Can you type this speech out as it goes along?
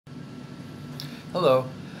Hello.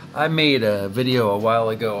 I made a video a while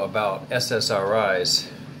ago about SSRIs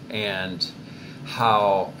and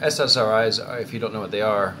how SSRIs, if you don't know what they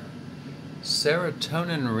are,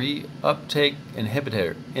 serotonin reuptake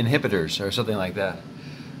inhibitors or something like that.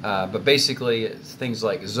 But basically it's things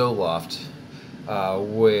like Zoloft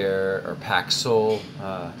or Paxil.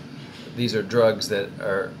 These are drugs that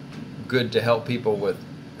are good to help people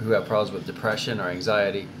who have problems with depression or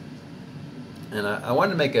anxiety. And I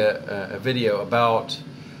wanted to make a video about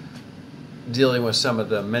dealing with some of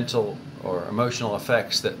the mental or emotional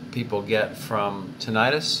effects that people get from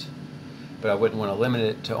tinnitus, but I wouldn't want to limit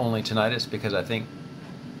it to only tinnitus because I think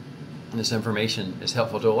this information is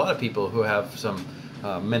helpful to a lot of people who have some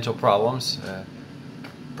mental problems,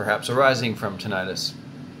 perhaps arising from tinnitus.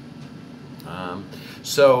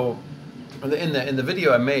 So in the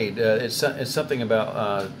video I made, it's something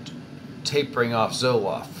about tapering off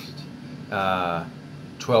Zoloft.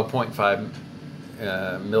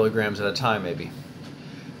 12.5 milligrams at a time, maybe.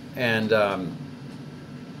 And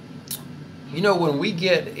when we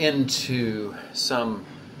get into some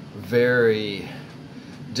very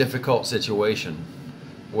difficult situation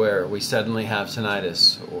where we suddenly have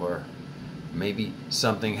tinnitus, or maybe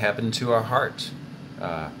something happened to our heart,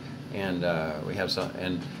 and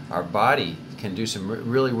our body can do some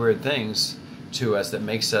really weird things to us that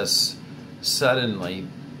makes us suddenly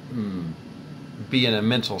be in a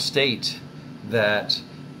mental state that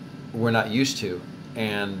we're not used to,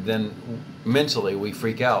 and then mentally we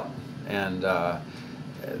freak out and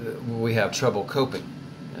we have trouble coping.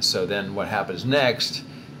 So then what happens next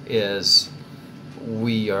is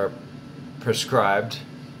we are prescribed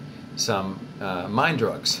some mind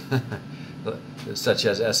drugs such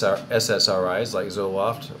as SSRIs like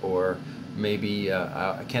Zoloft, or maybe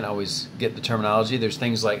I can't always get the terminology. There's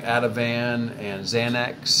things like Ativan and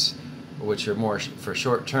Xanax, which are more for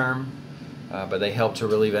short term, but they help to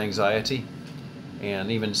relieve anxiety,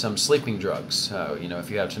 and even some sleeping drugs.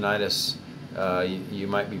 If you have tinnitus, you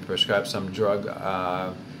might be prescribed some drug,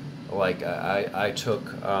 like I took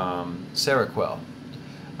Seroquel,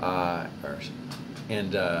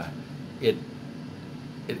 and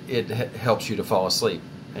it helps you to fall asleep.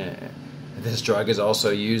 This drug is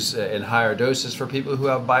also used in higher doses for people who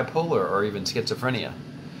have bipolar or even schizophrenia.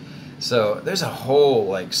 So there's a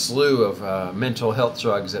whole slew of mental health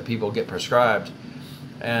drugs that people get prescribed,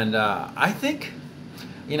 and I think,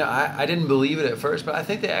 I didn't believe it at first, but I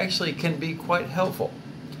think they actually can be quite helpful.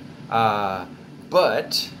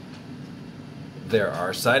 But there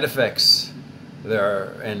are side effects.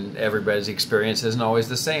 And everybody's experience isn't always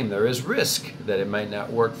the same. There is risk that it might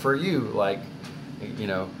not work for you,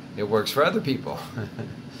 it works for other people.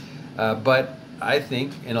 But I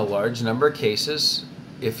think in a large number of cases,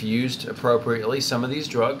 if used appropriately, some of these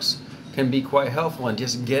drugs can be quite helpful in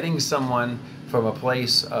just getting someone from a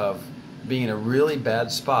place of being in a really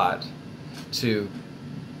bad spot to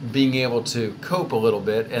being able to cope a little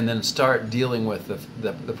bit and then start dealing with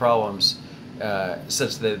the problems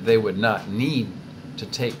such that they would not need to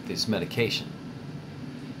take this medication.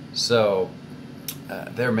 So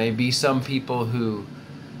there may be some people who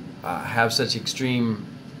have such extreme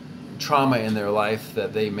trauma in their life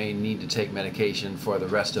that they may need to take medication for the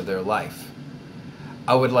rest of their life.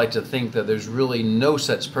 I would like to think that there's really no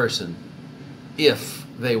such person if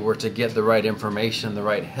they were to get the right information, the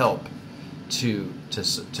right help to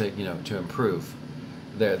improve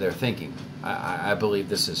their thinking. I believe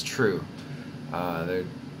this is true. But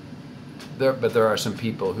there are some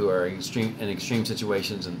people who are in extreme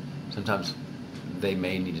situations, and sometimes they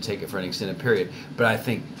may need to take it for an extended period. But I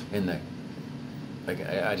think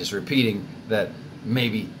I just repeating that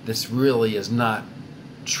maybe this really is not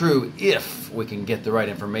true if we can get the right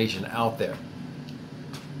information out there.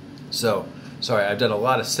 So, sorry, I've done a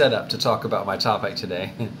lot of setup to talk about my topic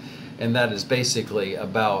today, and that is basically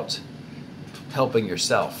about helping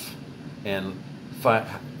yourself and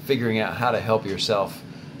figuring out how to help yourself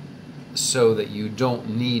so that you don't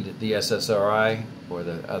need the SSRI or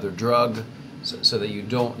the other drug, so that you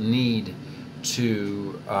don't need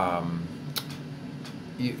to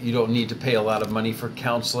you don't need to pay a lot of money for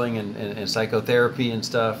counseling and psychotherapy and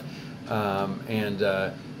stuff, and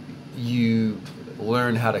you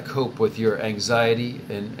learn how to cope with your anxiety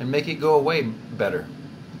and make it go away better.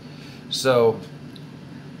 So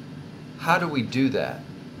how do we do that?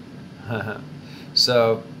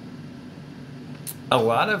 So a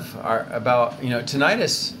lot of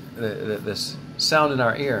tinnitus, this sound in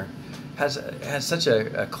our ear, has such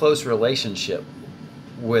a close relationship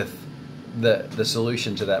with the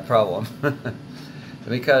solution to that problem.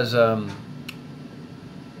 Because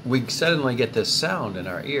we suddenly get this sound in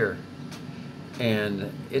our ear,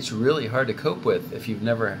 And it's really hard to cope with if you've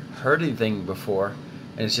never heard anything before,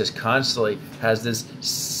 and it's just constantly has this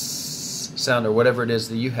sound or whatever it is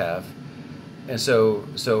that you have. And so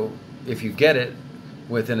if you get it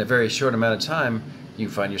within a very short amount of time, you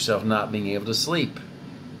find yourself not being able to sleep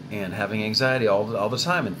and having anxiety all the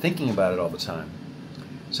time and thinking about it all the time.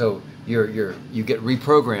 So you get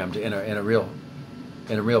reprogrammed in a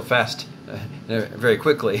real fast, very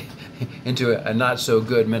quickly into a not so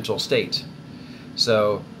good mental state.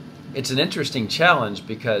 So it's an interesting challenge,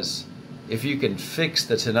 because if you can fix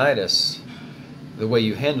the tinnitus the way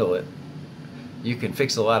you handle it, you can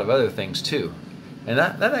fix a lot of other things too. And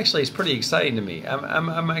that actually is pretty exciting to me.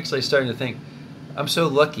 I'm actually starting to think I'm so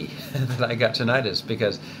lucky that I got tinnitus,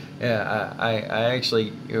 because I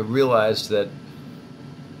actually realized that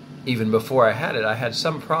even before I had it, I had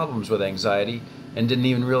some problems with anxiety and didn't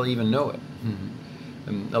even really know it.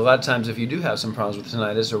 And a lot of times, if you do have some problems with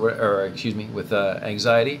tinnitus with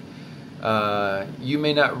anxiety, you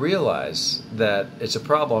may not realize that it's a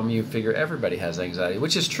problem. You figure everybody has anxiety,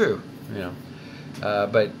 which is true,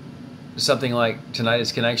 but something like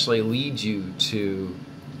tinnitus can actually lead you to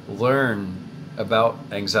learn about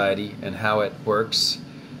anxiety and how it works.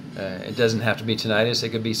 It doesn't have to be tinnitus. It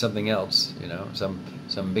could be something else,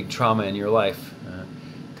 some big trauma in your life.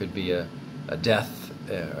 Could be a death,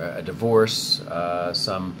 a divorce,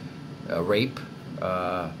 some rape,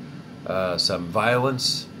 some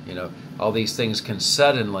violence. All these things can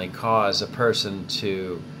suddenly cause a person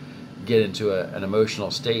to get into an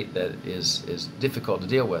emotional state that is difficult to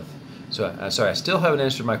deal with. So I'm sorry, I still haven't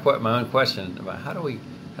answered my own question about how do we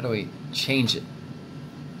change it.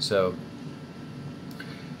 So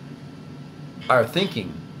our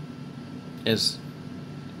thinking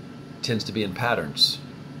tends to be in patterns.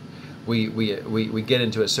 We get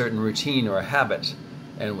into a certain routine or a habit,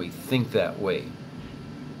 and we think that way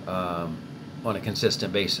on a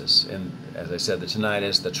consistent basis. And as I said, the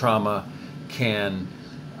tinnitus, the trauma can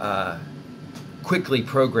quickly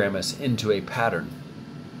program us into a pattern.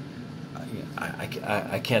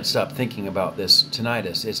 I can't stop thinking about this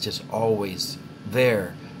tinnitus. It's just always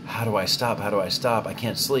there. How do I stop? How do I stop? I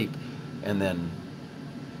can't sleep. And then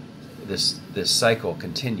this cycle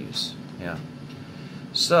continues. Yeah.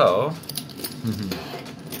 So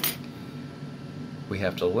we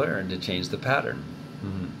have to learn to change the pattern.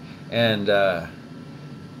 And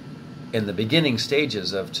in the beginning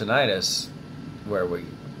stages of tinnitus, where we're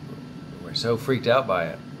so freaked out by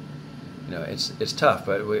it, it's tough.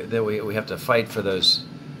 But we have to fight for those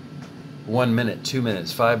 1 minute, 2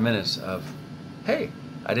 minutes, 5 minutes of, hey,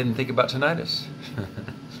 I didn't think about tinnitus.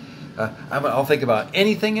 I'll think about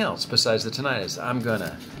anything else besides the tinnitus.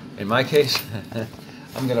 In my case,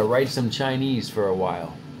 I'm gonna write some Chinese for a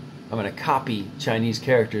while. I'm gonna copy Chinese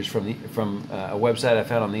characters from a website I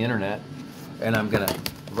found on the internet, and I'm gonna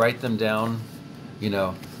write them down.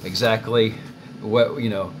 Exactly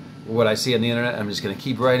what I see on the internet. I'm just gonna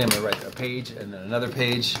keep writing. I'm gonna write a page and then another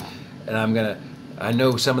page, and I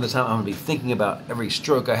know some of the time I'm gonna be thinking about every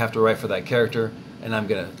stroke I have to write for that character, and I'm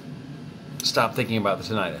gonna stop thinking about the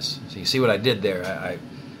tinnitus. So you see what I did there?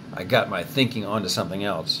 I got my thinking onto something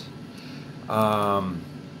else. I'm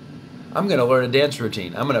going to learn a dance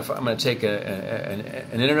routine. I'm going to take an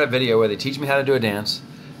internet video where they teach me how to do a dance,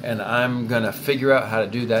 and I'm going to figure out how to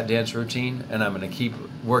do that dance routine, and I'm going to keep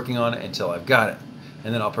working on it until I've got it,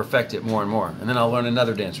 and then I'll perfect it more and more, and then I'll learn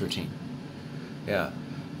another dance routine. Yeah.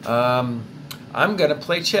 I'm going to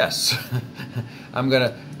play chess. I'm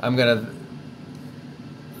going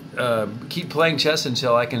to keep playing chess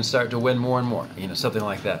until I can start to win more and more, something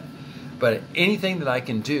like that. But anything that I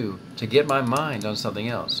can do to get my mind on something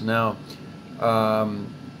else. Now,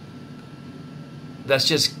 that's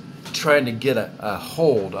just trying to get a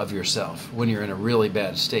hold of yourself when you're in a really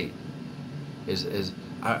bad state.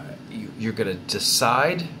 You're going to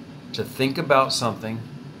decide to think about something,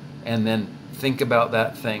 and then think about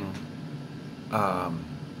that thing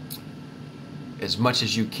as much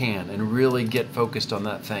as you can, and really get focused on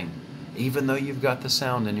that thing, even though you've got the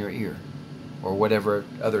sound in your ear or whatever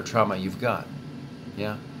other trauma you've got.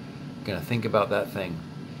 Yeah, gonna think about that thing.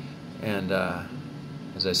 And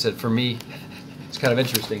as I said, for me, it's kind of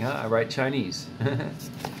interesting, huh? I write Chinese.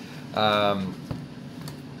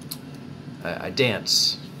 I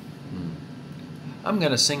dance. I'm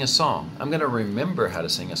going to sing a song. I'm going to remember how to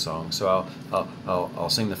sing a song. So I'll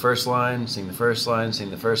sing the first line, sing the first line,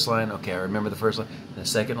 sing the first line. Okay, I remember the first line. The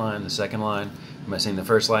second line, the second line. I'm going to sing the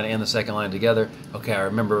first line and the second line together. Okay, I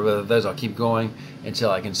remember those. I'll keep going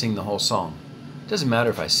until I can sing the whole song. It doesn't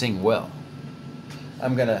matter if I sing well.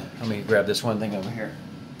 Let me grab this one thing over here.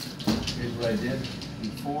 Here's what I did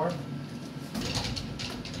before.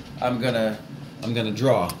 I'm going to I'm going to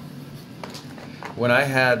draw. When I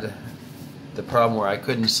had the problem where I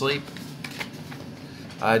couldn't sleep,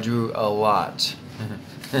 I drew a lot.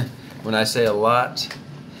 When I say a lot,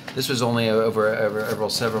 this was only over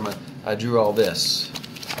several months. I drew all this.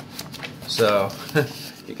 So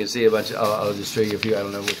you can see a bunch. I'll just show you a few. I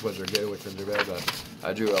don't know which ones are good, which ones are bad, but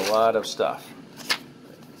I drew a lot of stuff.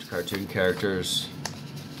 Cartoon characters.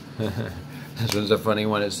 This one's a funny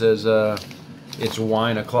one. It says it's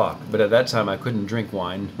wine o'clock, but at that time I couldn't drink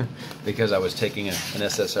wine because I was taking an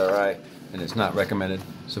SSRI, and it's not recommended.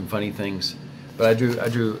 Some funny things, but I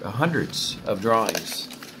drew hundreds of drawings,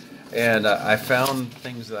 and I found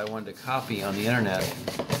things that I wanted to copy on the internet,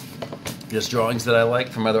 just drawings that I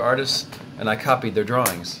liked from other artists, and I copied their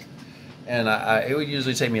drawings. And it would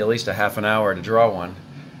usually take me at least a half an hour to draw one.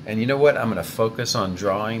 And you know what? I'm going to focus on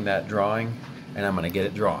drawing that drawing, and I'm going to get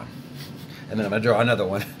it drawn. And then I'm going to draw another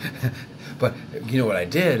one. But you know what I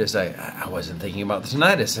did is I wasn't thinking about the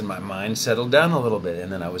tinnitus, and my mind settled down a little bit,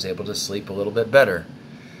 and then I was able to sleep a little bit better.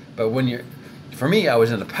 But for me, I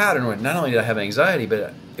was in a pattern where not only did I have anxiety,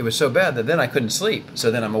 but it was so bad that then I couldn't sleep. So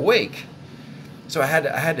then I'm awake. So I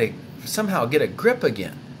had to somehow get a grip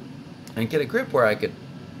again, and get a grip where I could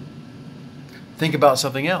think about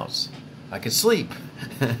something else. I could sleep.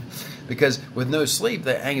 Because with no sleep,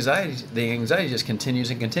 the anxiety just continues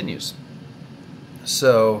and continues.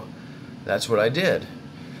 So that's what I did.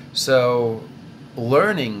 So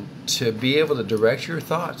learning to be able to direct your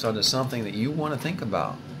thoughts onto something that you want to think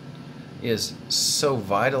about is so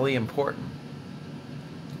vitally important.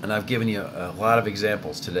 And I've given you a lot of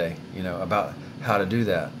examples today, about how to do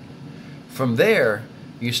that. From there,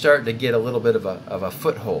 you start to get a little bit of a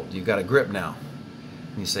foothold. You've got a grip now.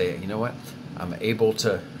 And you say, you know what? I'm able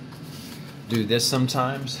to do this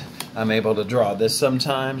sometimes. I'm able to draw this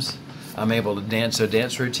sometimes. I'm able to dance a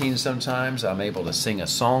dance routine sometimes. I'm able to sing a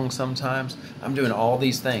song sometimes. I'm doing all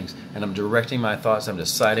these things, and I'm directing my thoughts. I'm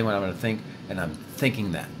deciding what I'm going to think, and I'm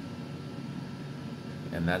thinking that.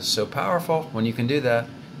 And that's so powerful. When you can do that,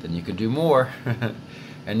 then you can do more.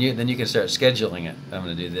 And then you can start scheduling it. I'm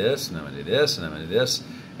going to do this, and I'm going to do this, and I'm going to do this.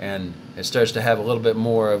 And it starts to have a little bit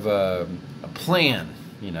more of a plan,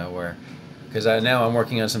 because now I'm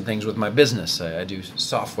working on some things with my business. I do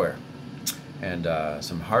software and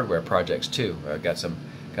some hardware projects too. I got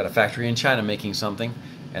a factory in China making something,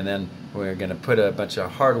 and then we're going to put a bunch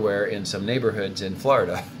of hardware in some neighborhoods in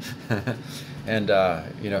Florida. And I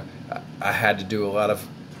had to do a lot of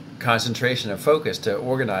concentration and focus to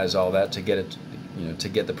organize all that to get it, to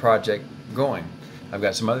get the project going. I've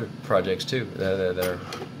got some other projects too that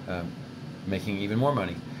are making even more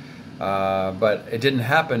money. But it didn't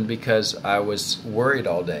happen because I was worried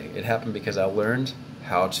all day. It happened because I learned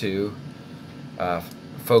how to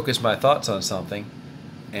focus my thoughts on something,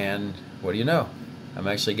 and what do you know? I'm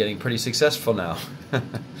actually getting pretty successful now.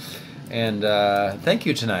 And thank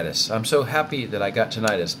you, tinnitus. I'm so happy that I got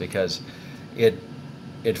tinnitus, because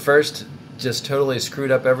it first just totally screwed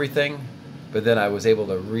up everything, but then I was able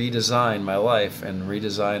to redesign my life and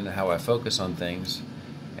redesign how I focus on things,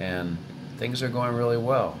 and things are going really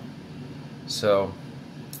well. So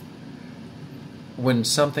when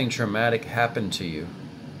something traumatic happened to you,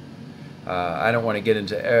 I don't want to get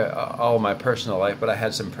into all my personal life, but I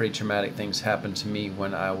had some pretty traumatic things happen to me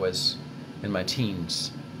when I was in my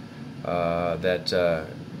teens that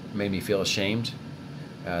made me feel ashamed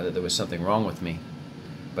that there was something wrong with me.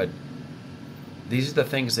 But these are the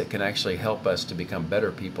things that can actually help us to become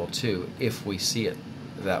better people too, if we see it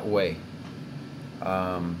that way.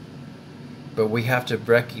 But we have to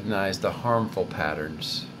recognize the harmful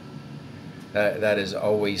patterns. That is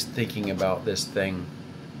always thinking about this thing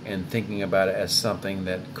and thinking about it as something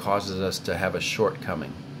that causes us to have a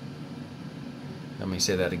shortcoming. Let me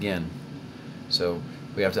say that again. So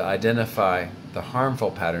we have to identify the harmful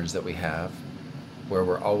patterns that we have, where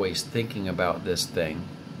we're always thinking about this thing,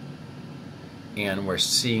 and we're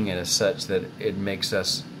seeing it as such that it makes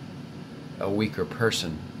us a weaker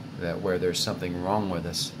person, that where there's something wrong with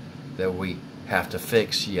us that we have to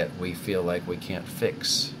fix, yet we feel like we can't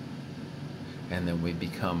fix. And then we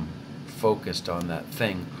become focused on that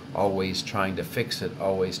thing, always trying to fix it,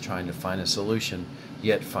 always trying to find a solution,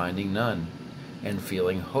 yet finding none, and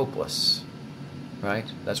feeling hopeless. Right?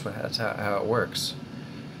 That's how it works.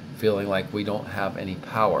 Feeling like we don't have any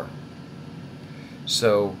power.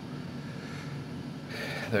 So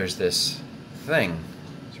there's this thing.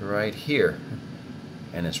 It's right here,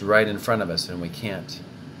 and it's right in front of us, and we can't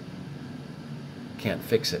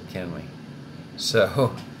fix it, can we?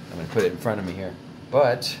 So I'm going to put it in front of me here.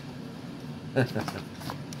 But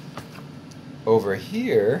over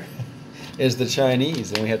here is the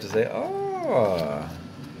Chinese, and we have to say, oh,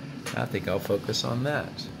 I think I'll focus on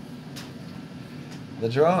that. The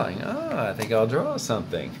drawing. Oh, I think I'll draw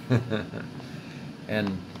something.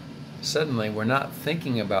 And suddenly we're not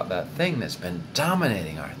thinking about that thing that's been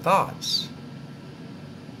dominating our thoughts.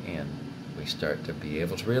 And we start to be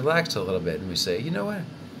able to relax a little bit, and we say, you know what?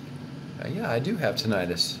 Yeah, I do have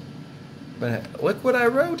tinnitus. But look what I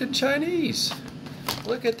wrote in Chinese.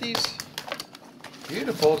 Look at these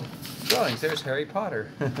beautiful drawings. There's Harry Potter.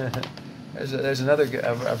 there's another,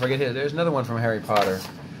 I forget here, there's another one from Harry Potter.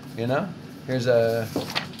 You know? Here's a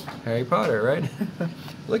Harry Potter, right?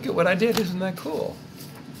 Look at what I did. Isn't that cool?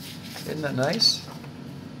 Isn't that nice?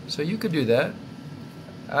 So you could do that.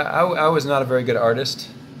 I was not a very good artist.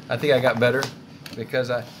 I think I got better because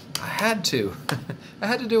I had to. I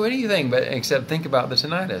had to do anything but except think about the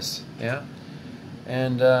tinnitus. Yeah,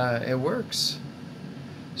 and it works.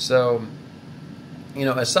 So, you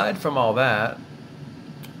know, aside from all that,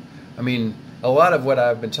 I mean, a lot of what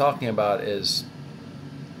I've been talking about is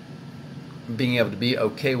being able to be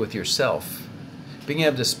okay with yourself, being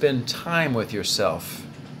able to spend time with yourself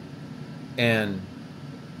and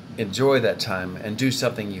enjoy that time and do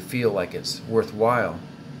something you feel like it's worthwhile.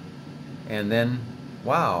 And then,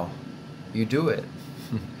 wow, you do it.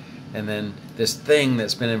 And then this thing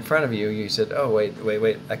that's been in front of you, you said, oh, wait,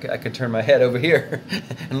 I can turn my head over here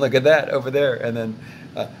and look at that over there. And then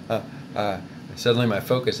suddenly my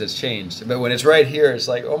focus has changed. But when it's right here, it's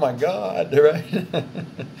like, oh my God, right?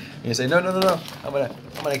 And you say, no, I'm gonna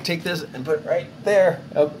take this and put it right there.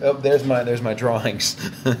 Oh, there's my drawings.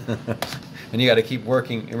 And you got to keep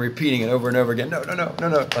working and repeating it over and over again.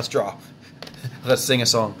 No, let's draw. Let's sing a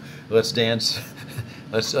song. Let's dance.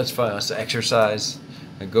 Let's exercise.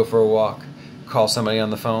 And go for a walk. Call somebody on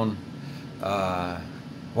the phone.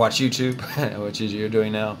 Watch YouTube, which is you're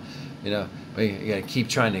doing now. You know, but you got to keep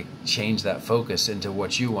trying to change that focus into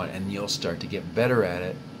what you want, and you'll start to get better at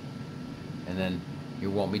it. And then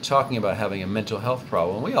you won't be talking about having a mental health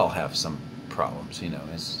problem. We all have some problems, you know,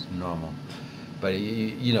 it's normal. But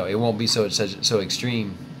you know, it won't be so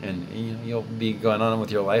extreme, and you know, you'll be going on with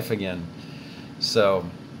your life again. So,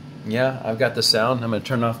 yeah, I've got the sound. I'm going to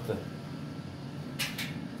turn off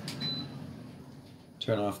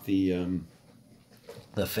the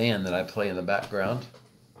fan that I play in the background,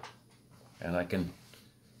 and I can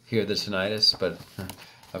hear the tinnitus. But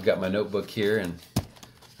I've got my notebook here, and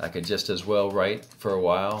I could just as well write for a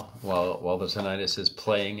while the tinnitus is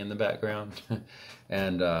playing in the background,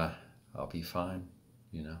 and I'll be fine,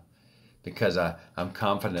 you know, because I'm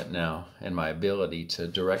confident now in my ability to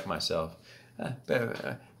direct myself.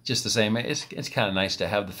 Just the same, it's kind of nice to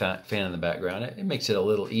have the fan in the background. It makes it a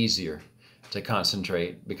little easier to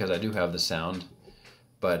concentrate because I do have the sound,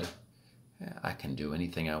 but I can do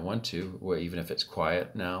anything I want to, where even if it's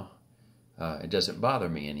quiet now, it doesn't bother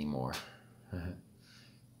me anymore.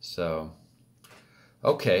 So,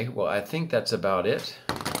 okay, well, I think that's about it.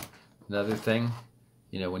 Another thing,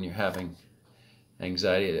 you know, when you're having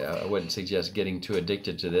anxiety, I wouldn't suggest getting too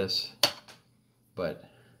addicted to this, but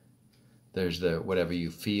there's the whatever you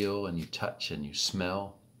feel and you touch and you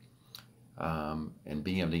smell, and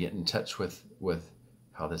being able to get in touch with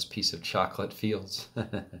how this piece of chocolate feels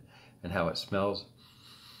and how it smells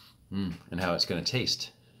and how it's going to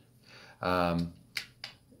taste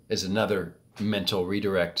is another mental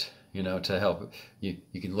redirect, you know, to help you.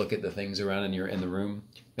 You can look at the things around in the room.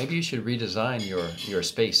 Maybe you should redesign your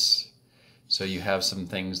space so you have some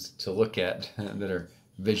things to look at that are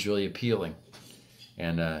visually appealing,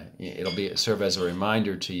 and it'll serve as a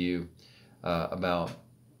reminder to you about,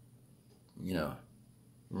 you know,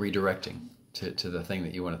 redirecting to the thing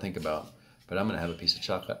that you want to think about. But I'm going to have a piece of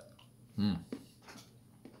chocolate.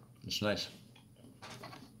 It's nice.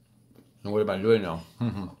 And what am I doing now?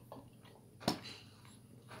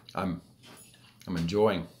 I'm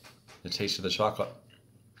enjoying the taste of the chocolate.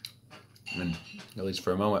 And at least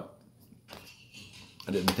for a moment,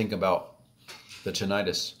 I didn't think about the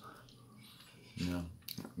tinnitus, you know,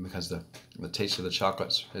 because the taste of the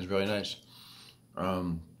chocolates is really nice.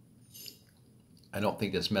 I don't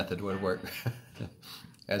think this method would work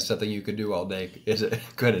as something you could do all day, is it?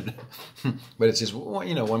 Could it? But it's just,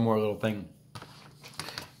 you know, one more little thing.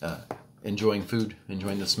 Enjoying food,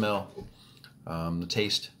 enjoying the smell, the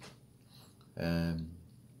taste.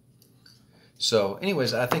 So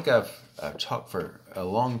anyways, I think I've talked for a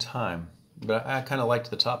long time, but I kind of liked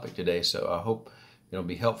the topic today, so I hope it'll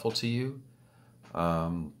be helpful to you.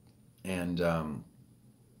 Yeah,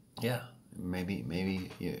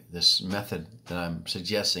 maybe this method that I'm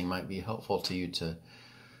suggesting might be helpful to you to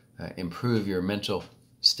improve your mental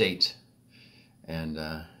state. And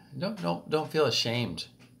don't feel ashamed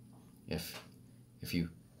if you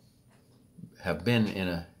have been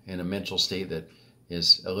in in a mental state that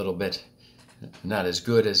is a little bit not as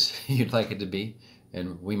good as you'd like it to be.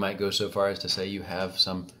 And we might go so far as to say you have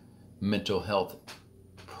some mental health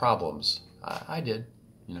problems. I did,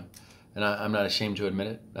 you know, and I'm not ashamed to admit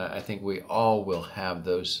it. I think we all will have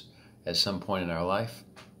those at some point in our life.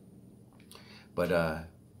 But,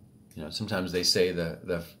 you know, sometimes they say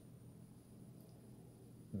the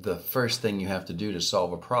first thing you have to do to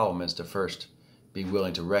solve a problem is to first be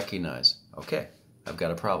willing to recognize, okay, I've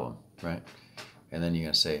got a problem, right? And then you're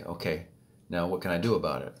going to say, okay, now what can I do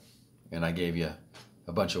about it? And I gave you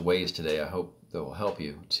a bunch of ways today. I hope that will help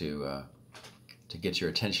you to get your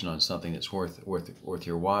attention on something that's worth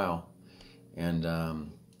your while. And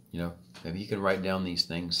you know, maybe you can write down these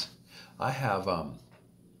things. I have on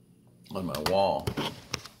my wall,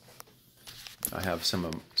 I have some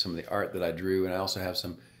of the art that I drew, and I also have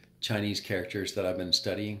some Chinese characters that I've been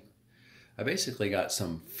studying. I basically got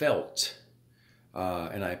some felt,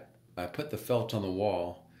 and I put the felt on the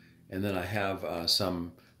wall, and then I have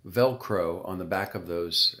some Velcro on the back of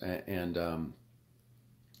those, and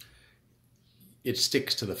it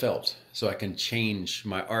sticks to the felt, so I can change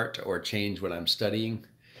my art or change what I'm studying.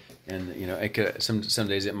 And you know, it could, some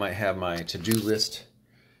days it might have my to-do list,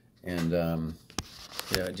 and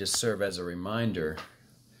you know, just serve as a reminder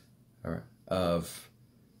of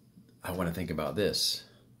I want to think about this,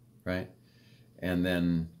 right? And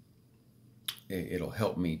then it'll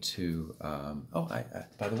help me to.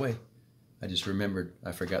 By the way, I just remembered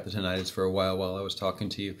I forgot the tinnitus for a while I was talking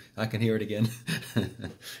to you. I can hear it again,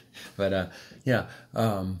 but yeah,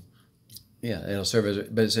 it'll serve as.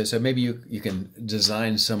 But so maybe you can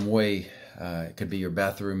design some way. It could be your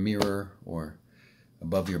bathroom mirror, or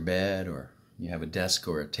above your bed, or you have a desk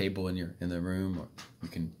or a table in the room, or you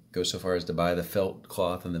can go so far as to buy the felt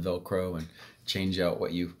cloth and the Velcro and change out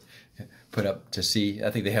what you put up to see. I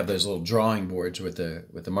think they have those little drawing boards with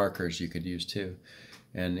the markers you could use too,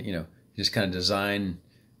 and you know, just kind of design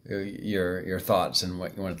your thoughts and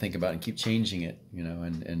what you want to think about, and keep changing it, you know,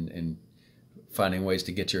 and finding ways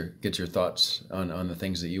to get your thoughts on the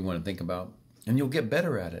things that you want to think about, and you'll get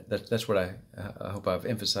better at it. That's what I hope I've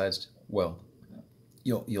emphasized. Well,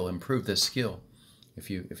 you'll improve this skill if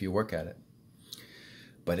you work at it.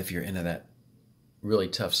 But if you're into that really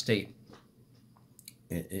tough state,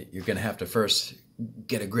 you're going to have to first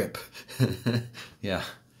get a grip. Yeah.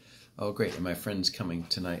 Oh, great. And my friend's coming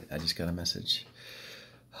tonight. I just got a message.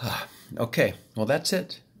 Okay. Well, that's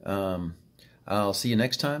it. I'll see you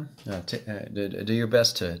next time. Do your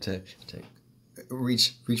best to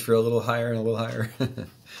reach for a little higher and a little higher.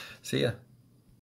 See ya.